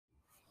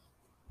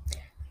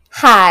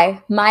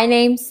Hi, my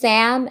name's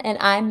Sam, and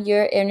I'm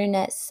your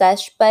internet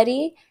sesh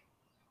buddy.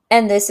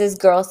 And this is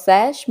Girl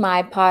Sesh,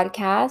 my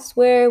podcast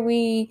where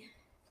we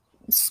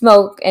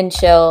smoke and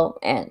chill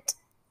and,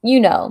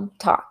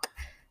 talk.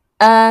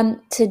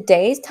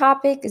 Today's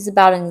topic is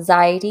about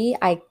anxiety.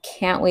 I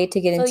can't wait to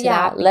get into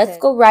that. Let's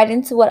go right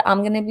into what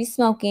I'm gonna be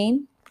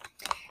smoking.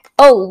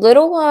 Oh,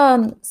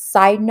 little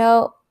side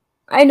note.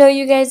 I know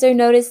you guys are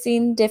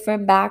noticing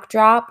different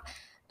backdrop.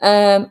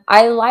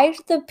 I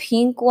liked the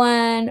pink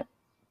one,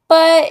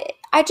 but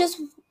I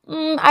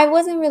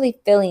wasn't really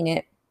feeling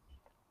it.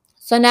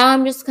 So now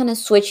I'm just kind of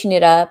switching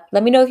it up.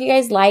 Let me know if you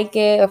guys like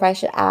it or if I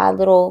should add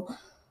little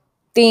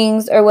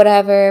things or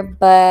whatever.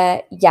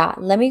 But yeah,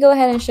 let me go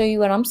ahead and show you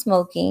what I'm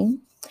smoking.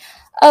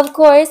 Of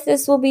course,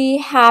 this will be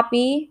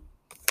Happy.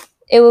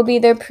 It will be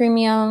their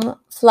premium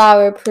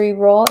flower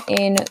pre-roll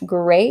in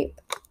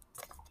grape.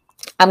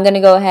 I'm going to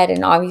go ahead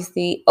and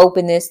obviously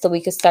open this so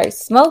we can start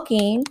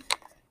smoking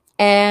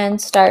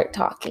and start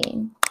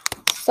talking.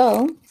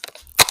 So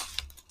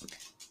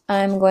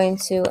I'm going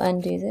to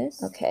undo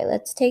this. Okay,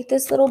 let's take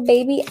this little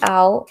baby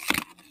out.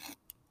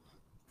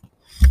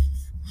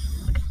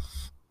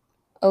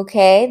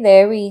 Okay,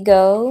 there we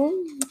go.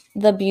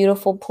 The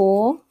beautiful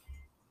pool.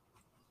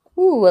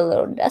 Ooh, a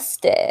little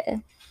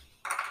dusty.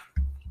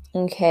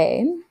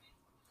 Okay.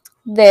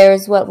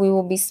 There's what we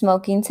will be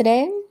smoking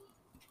today.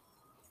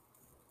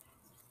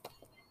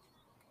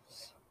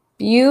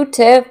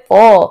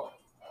 Beautiful.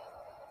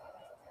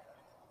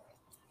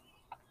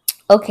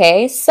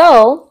 Okay,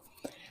 so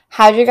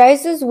how'd your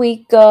guys'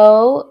 week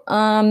go?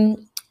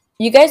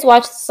 You guys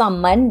watched this on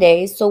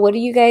Monday, so what do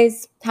you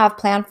guys have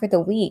planned for the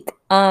week?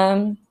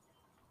 My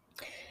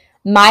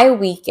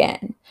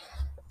weekend.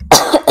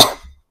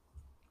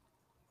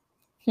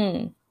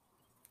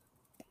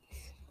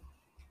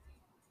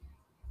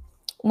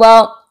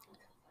 Well,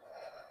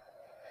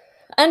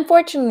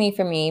 unfortunately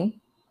for me,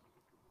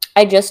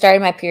 I just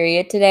started my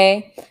period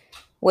today,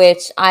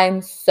 which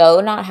I'm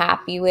so not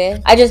happy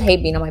with. I just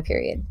hate being on my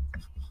period.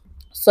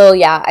 So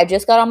yeah, I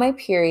just got on my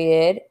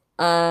period.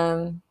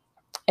 I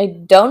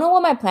don't know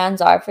what my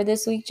plans are for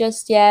this week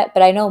just yet,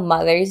 but I know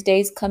Mother's Day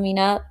is coming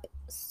up.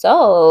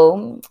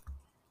 So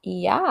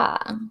yeah.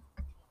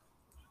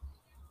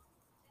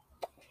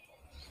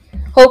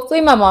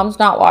 Hopefully my mom's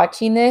not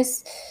watching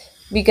this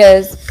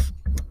because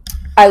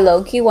I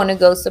low-key want to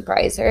go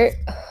surprise her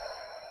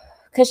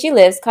because she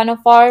lives kind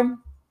of far.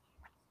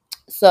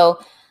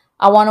 So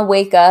I want to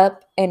wake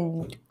up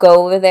and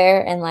go over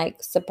there and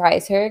like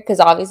surprise her because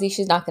obviously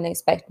she's not going to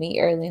expect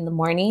me early in the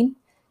morning.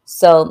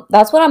 So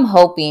that's what I'm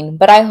hoping.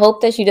 But I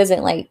hope that she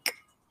doesn't like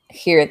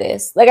hear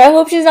this. Like, I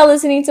hope she's not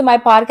listening to my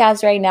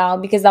podcast right now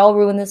because that will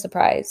ruin the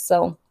surprise.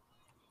 So,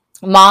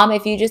 Mom,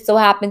 if you just so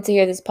happen to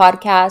hear this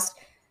podcast,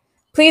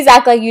 please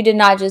act like you did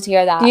not just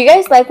hear that. Do you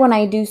guys like when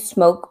I do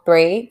smoke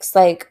breaks?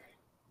 Like,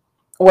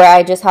 where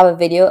I just have a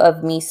video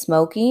of me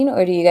smoking,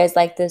 or do you guys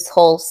like this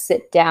whole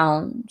sit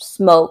down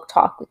smoke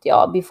talk with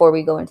y'all before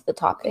we go into the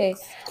topic?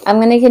 Okay. I'm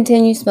going to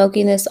continue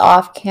smoking this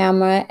off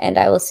camera and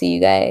I will see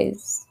you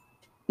guys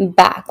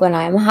back when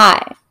I'm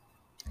high.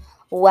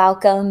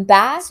 Welcome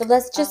back. So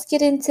let's just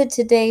get into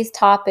today's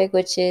topic,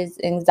 which is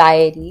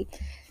anxiety.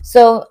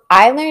 So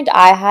I learned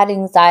I had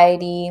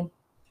anxiety,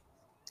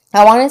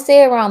 I want to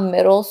say around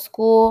middle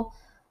school.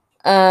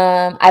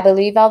 I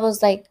believe I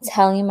was like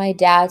telling my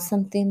dad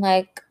something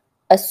like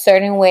a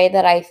certain way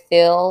that I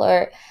feel,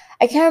 or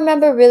I can't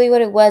remember really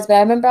what it was, but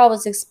I remember I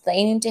was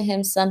explaining to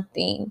him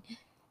something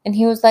and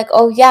he was like,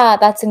 "Oh yeah,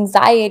 that's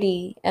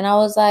anxiety." And I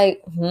was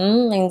like,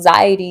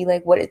 anxiety,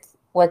 like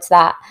what's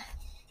that?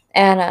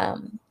 And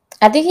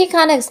I think he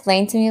kind of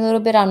explained to me a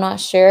little bit. I'm not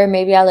sure.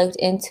 Maybe I looked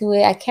into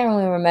it. I can't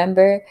really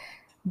remember.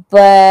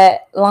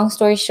 But long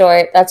story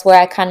short, that's where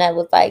I kind of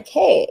was like,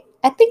 hey,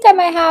 I think I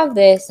might have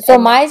this. So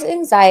my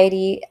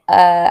anxiety,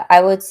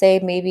 I would say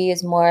maybe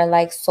is more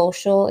like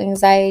social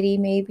anxiety.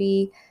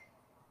 Maybe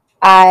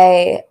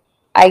I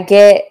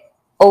get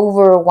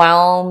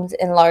overwhelmed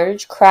in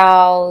large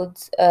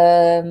crowds,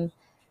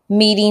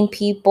 meeting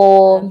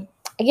people.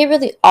 I get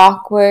really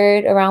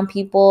awkward around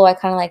people. I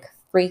kind of like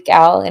freak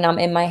out and I'm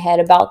in my head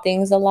about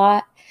things a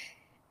lot.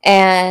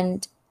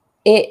 And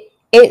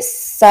it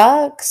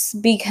sucks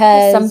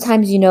because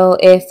sometimes,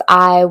 if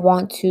I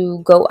want to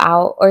go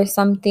out or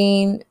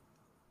something,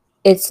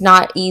 it's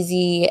not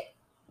easy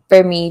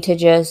for me to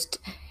just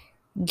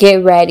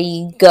get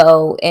ready,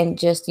 go, and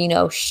just,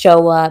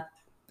 show up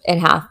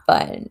and have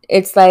fun.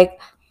 It's like,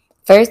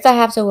 first I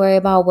have to worry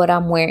about what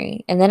I'm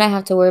wearing, and then I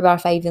have to worry about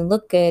if I even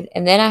look good,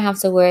 and then I have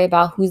to worry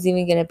about who's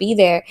even going to be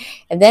there,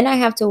 and then I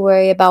have to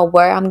worry about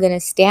where I'm going to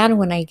stand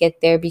when I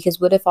get there,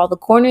 because what if all the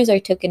corners are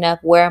taken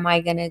up? Where am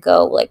I going to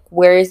go? Like,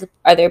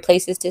 are there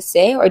places to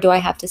sit, or do I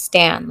have to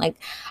stand? Like,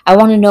 I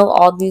want to know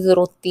all these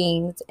little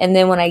things, and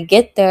then when I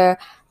get there,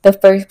 the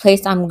first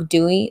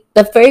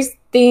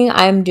thing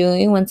I'm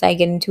doing once I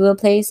get into a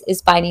place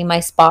is finding my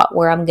spot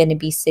where I'm going to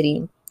be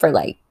sitting for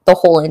like the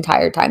whole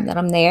entire time that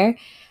I'm there.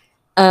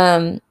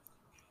 And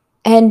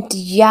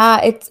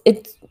yeah, it's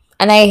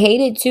and I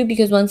hate it too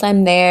because once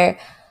I'm there,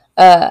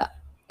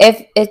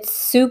 if it's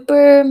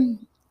super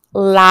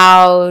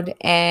loud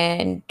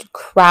and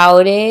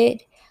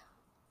crowded,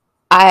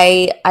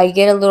 I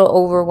get a little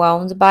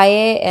overwhelmed by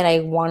it and I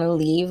want to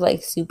leave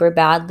like super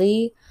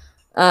badly.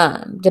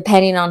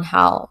 Depending on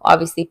how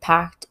obviously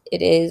packed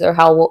it is or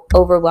how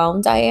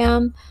overwhelmed I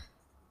am,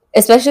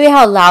 especially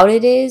how loud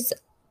it is.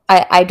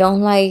 I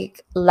don't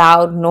like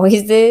loud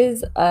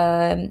noises.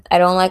 I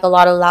don't like a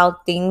lot of loud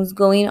things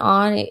going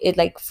on. It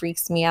like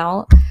freaks me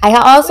out. I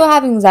also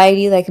have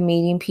anxiety like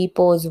meeting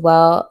people as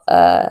well.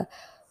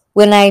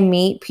 When I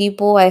meet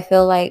people, I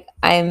feel like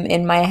I'm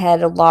in my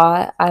head a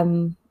lot.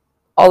 I'm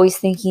always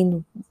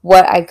thinking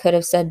what I could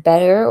have said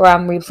better, or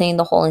I'm replaying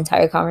the whole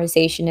entire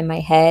conversation in my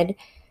head,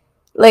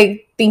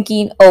 like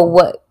thinking, oh,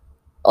 what,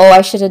 oh,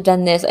 I should have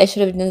done this, I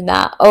should have done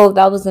that, oh,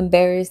 that was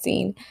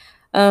embarrassing.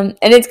 And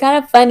it's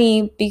kind of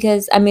funny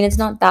because, I mean, it's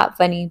not that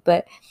funny,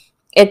 but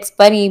it's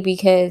funny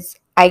because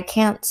I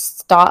can't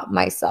stop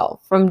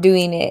myself from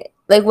doing it.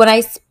 Like when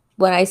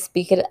I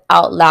speak it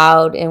out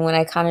loud and when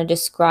I kind of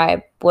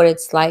describe what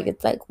it's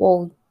like,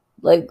 well,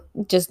 like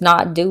just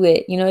not do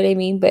it. You know what I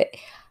mean? But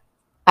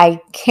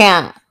I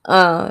can't.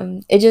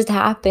 It just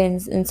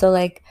happens. And so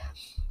like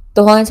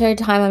the whole entire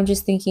time I'm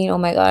just thinking, oh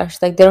my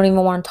gosh, like they don't even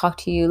want to talk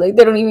to you. Like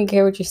they don't even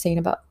care what you're saying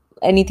about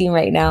anything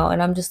right now.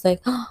 And I'm just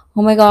like, oh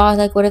my god,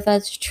 like what if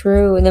that's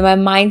true? And then my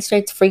mind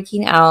starts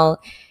freaking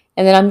out.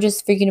 And then I'm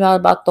just freaking out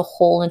about the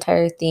whole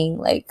entire thing.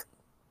 Like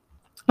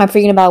I'm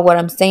freaking about what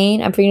I'm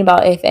saying. I'm freaking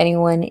about if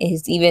anyone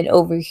is even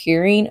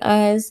overhearing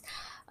us.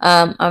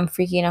 I'm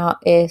freaking out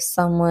if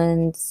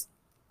someone's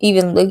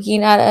even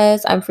looking at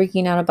us. I'm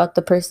freaking out about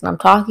the person I'm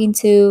talking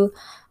to.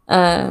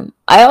 I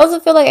also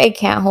feel like I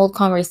can't hold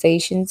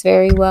conversations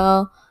very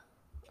well.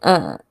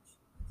 Uh,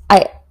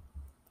 I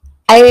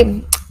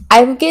I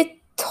I get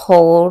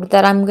told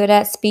that I'm good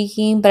at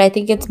speaking, but I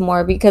think it's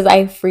more because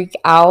I freak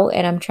out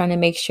and I'm trying to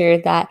make sure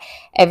that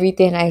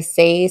everything I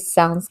say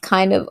sounds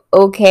kind of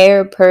okay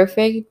or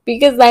perfect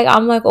because like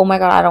I'm like, "Oh my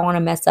god, I don't want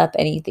to mess up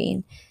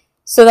anything."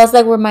 So that's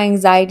like where my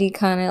anxiety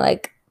kind of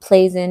like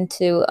plays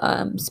into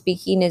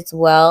speaking as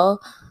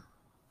well.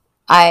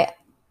 I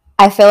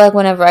I feel like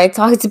whenever I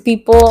talk to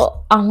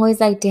people, I'm always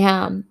like,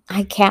 "Damn,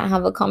 I can't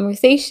have a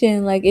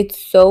conversation." Like it's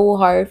so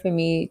hard for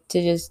me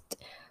to just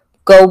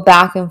go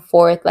back and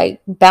forth,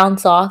 like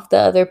bounce off the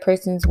other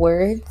person's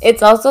words.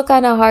 It's also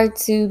kind of hard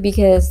too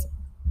because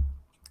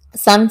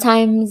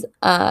sometimes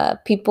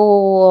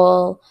people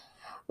will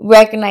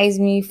recognize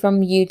me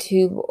from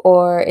YouTube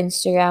or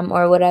Instagram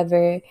or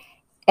whatever,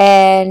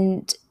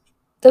 and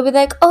they'll be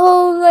like,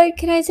 "Oh, like,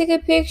 can I take a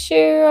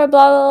picture?" or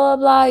blah blah blah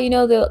blah. You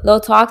know, they'll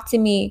talk to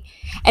me,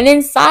 and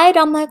inside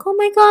I'm like, "Oh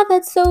my god,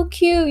 that's so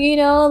cute." You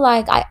know,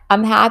 like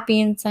I'm happy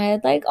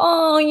inside, like,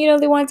 "Oh, you know,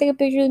 they want to take a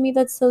picture with me.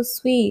 That's so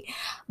sweet."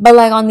 But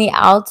like on the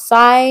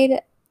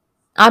outside,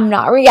 I'm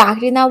not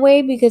reacting that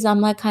way because I'm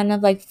like kind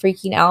of like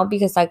freaking out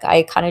because like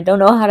I kind of don't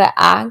know how to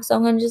act. So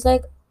I'm kind of just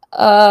like,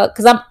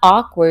 because I'm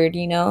awkward,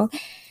 you know.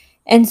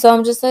 And so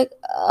I'm just like,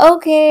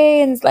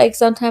 okay. And it's like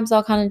sometimes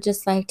I'll kind of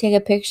just like take a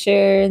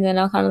picture and then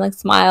I'll kind of like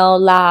smile,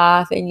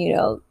 laugh, and you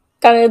know,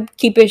 kind of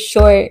keep it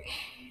short.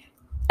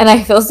 And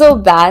I feel so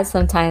bad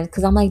sometimes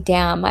because I'm like,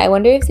 damn, I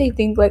wonder if they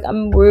think like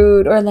I'm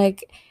rude or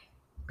like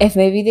if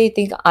maybe they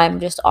think I'm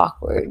just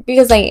awkward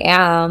because I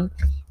am.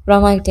 But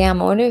I'm like,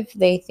 damn, I wonder if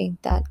they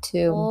think that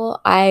too.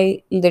 Well,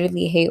 I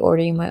literally hate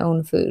ordering my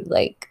own food.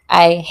 Like,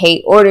 I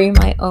hate ordering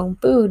my own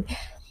food.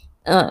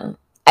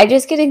 I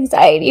just get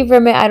anxiety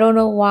from it. I don't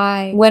know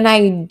why. When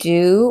I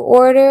do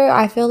order,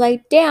 I feel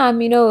like,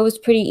 damn, you know, it was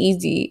pretty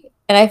easy.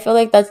 And I feel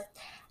like that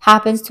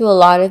happens to a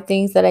lot of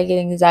things that I get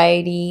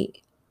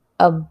anxiety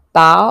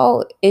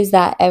about is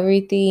that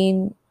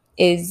everything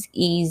is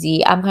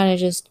easy. I'm kind of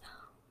just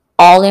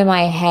all in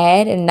my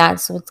head, and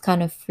that's what's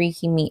kind of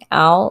freaking me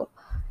out.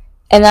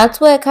 And that's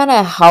what kind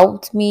of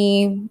helped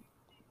me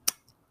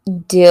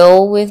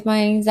deal with my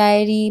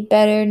anxiety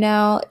better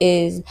now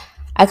is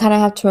I kind of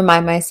have to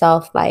remind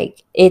myself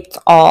like it's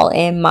all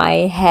in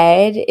my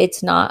head.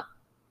 It's not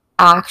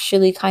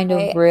actually kind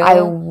of real.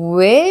 I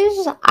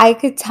wish I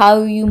could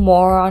tell you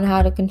more on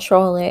how to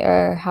control it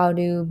or how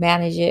to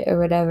manage it or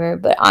whatever,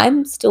 but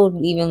I'm still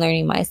even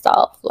learning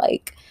myself.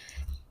 Like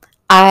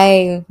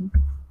I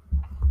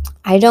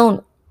I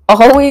don't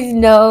always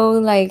know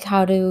like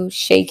how to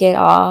shake it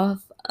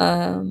off.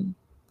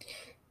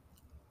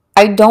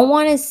 I don't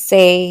want to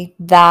say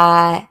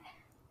that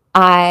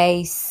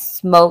I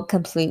smoke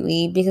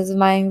completely because of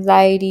my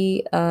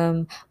anxiety.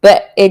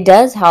 But it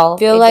does help.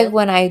 I feel like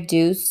when I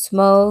do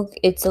smoke,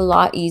 it's a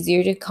lot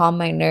easier to calm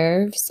my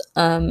nerves,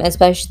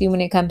 especially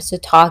when it comes to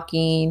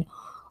talking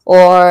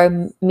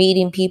or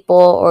meeting people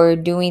or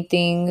doing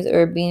things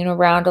or being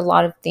around a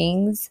lot of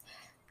things.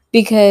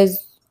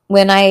 Because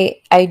when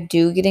I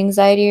do get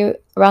anxiety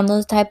around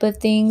those type of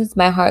things,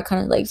 my heart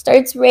kind of like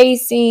starts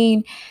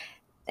racing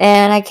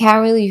and I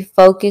can't really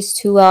focus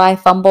too well. I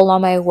fumble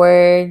on my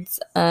words.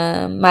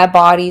 My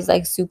body's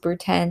like super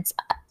tense.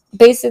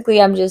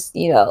 Basically, I'm just,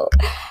 you know,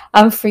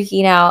 I'm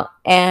freaking out.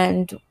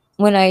 And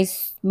when I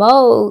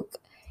smoke,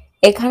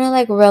 it kind of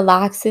like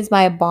relaxes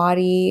my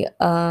body.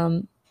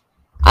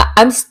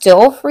 I'm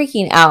still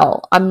freaking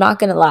out. I'm not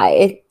gonna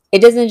lie.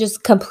 It doesn't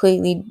just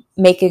completely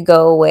make it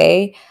go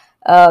away.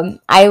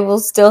 I will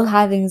still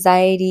have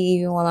anxiety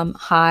even while I'm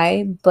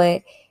high,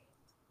 but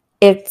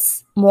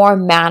it's more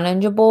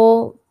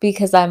manageable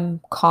because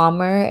I'm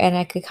calmer and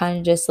I could kind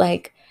of just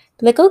like,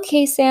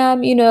 okay,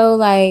 Sam,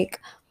 like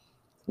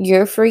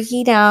you're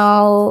freaking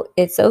out.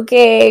 It's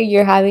okay.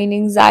 You're having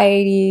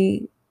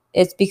anxiety.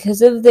 It's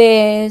because of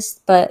this,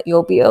 but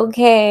you'll be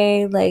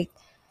okay. Like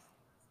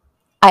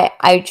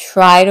I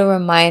try to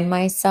remind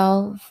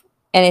myself,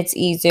 and it's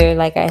easier,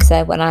 like I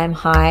said, when I'm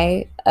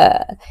high.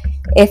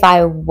 If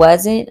I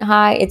wasn't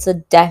high, it's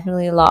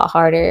definitely a lot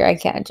harder. I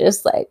can't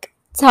just like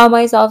tell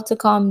myself to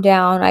calm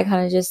down. I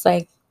kind of just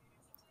like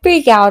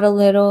freak out a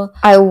little.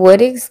 I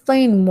would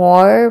explain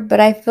more, but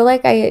I feel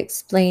like I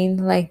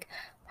explained like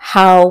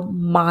how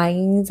my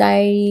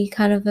anxiety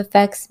kind of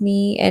affects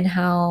me and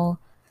how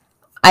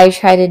I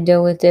try to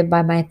deal with it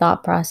by my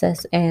thought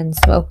process and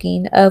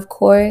smoking, of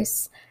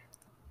course.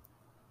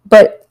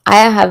 But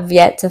I have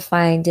yet to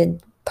find a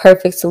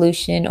perfect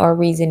solution or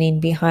reasoning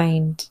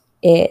behind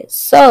it.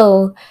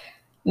 So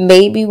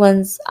maybe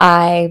once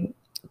I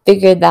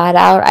figure that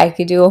out, I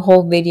could do a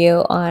whole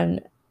video on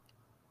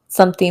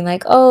something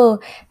like, oh,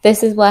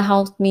 this is what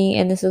helped me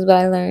and this is what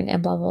I learned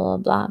and blah, blah,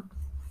 blah, blah.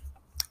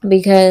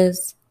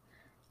 Because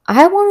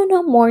I want to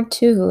know more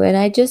too. And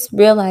I just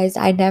realized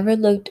I never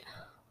looked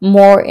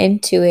more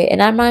into it.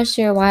 And I'm not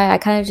sure why. I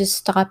kind of just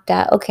stopped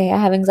at, okay, I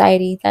have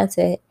anxiety. That's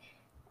it.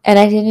 And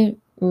I didn't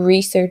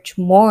research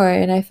more.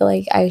 And I feel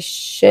like I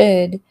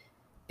should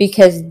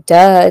because,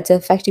 duh, it's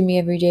affecting me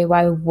every day.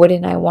 Why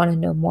wouldn't I want to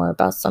know more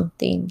about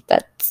something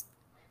that's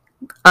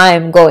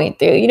I'm going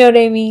through? You know what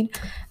I mean?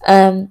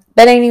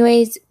 But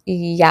anyways,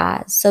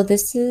 yeah. So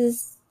this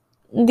is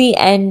the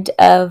end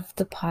of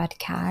the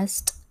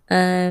podcast.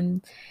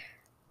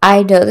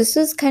 I know this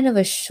was kind of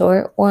a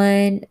short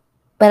one,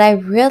 but I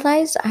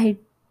realized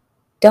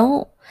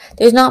don't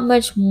there's not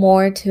much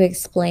more to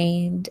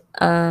explain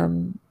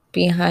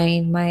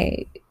behind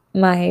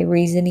my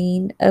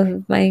reasoning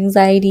of my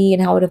anxiety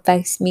and how it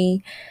affects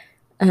me.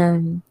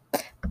 Um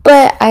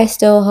but I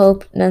still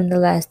hope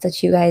nonetheless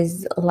that you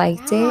guys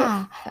liked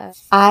it.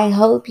 I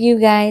hope you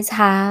guys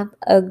have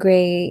a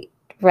great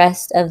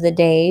rest of the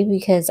day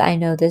because I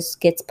know this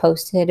gets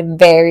posted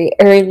very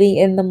early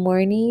in the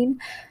morning.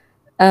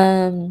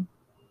 Um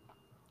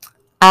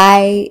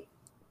I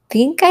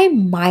think I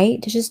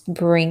might just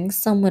bring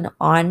someone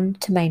on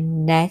to my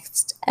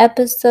next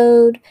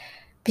episode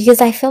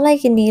because I feel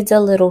like it needs a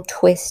little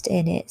twist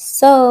in it.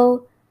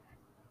 So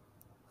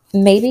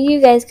maybe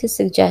you guys could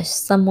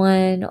suggest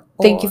someone.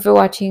 Thank you for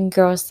watching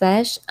Girl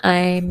Sesh.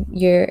 I'm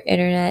your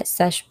internet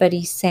sesh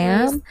buddy,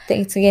 Sam.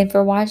 Thanks again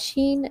for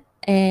watching,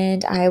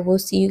 and I will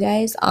see you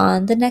guys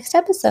on the next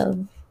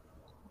episode.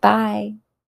 Bye.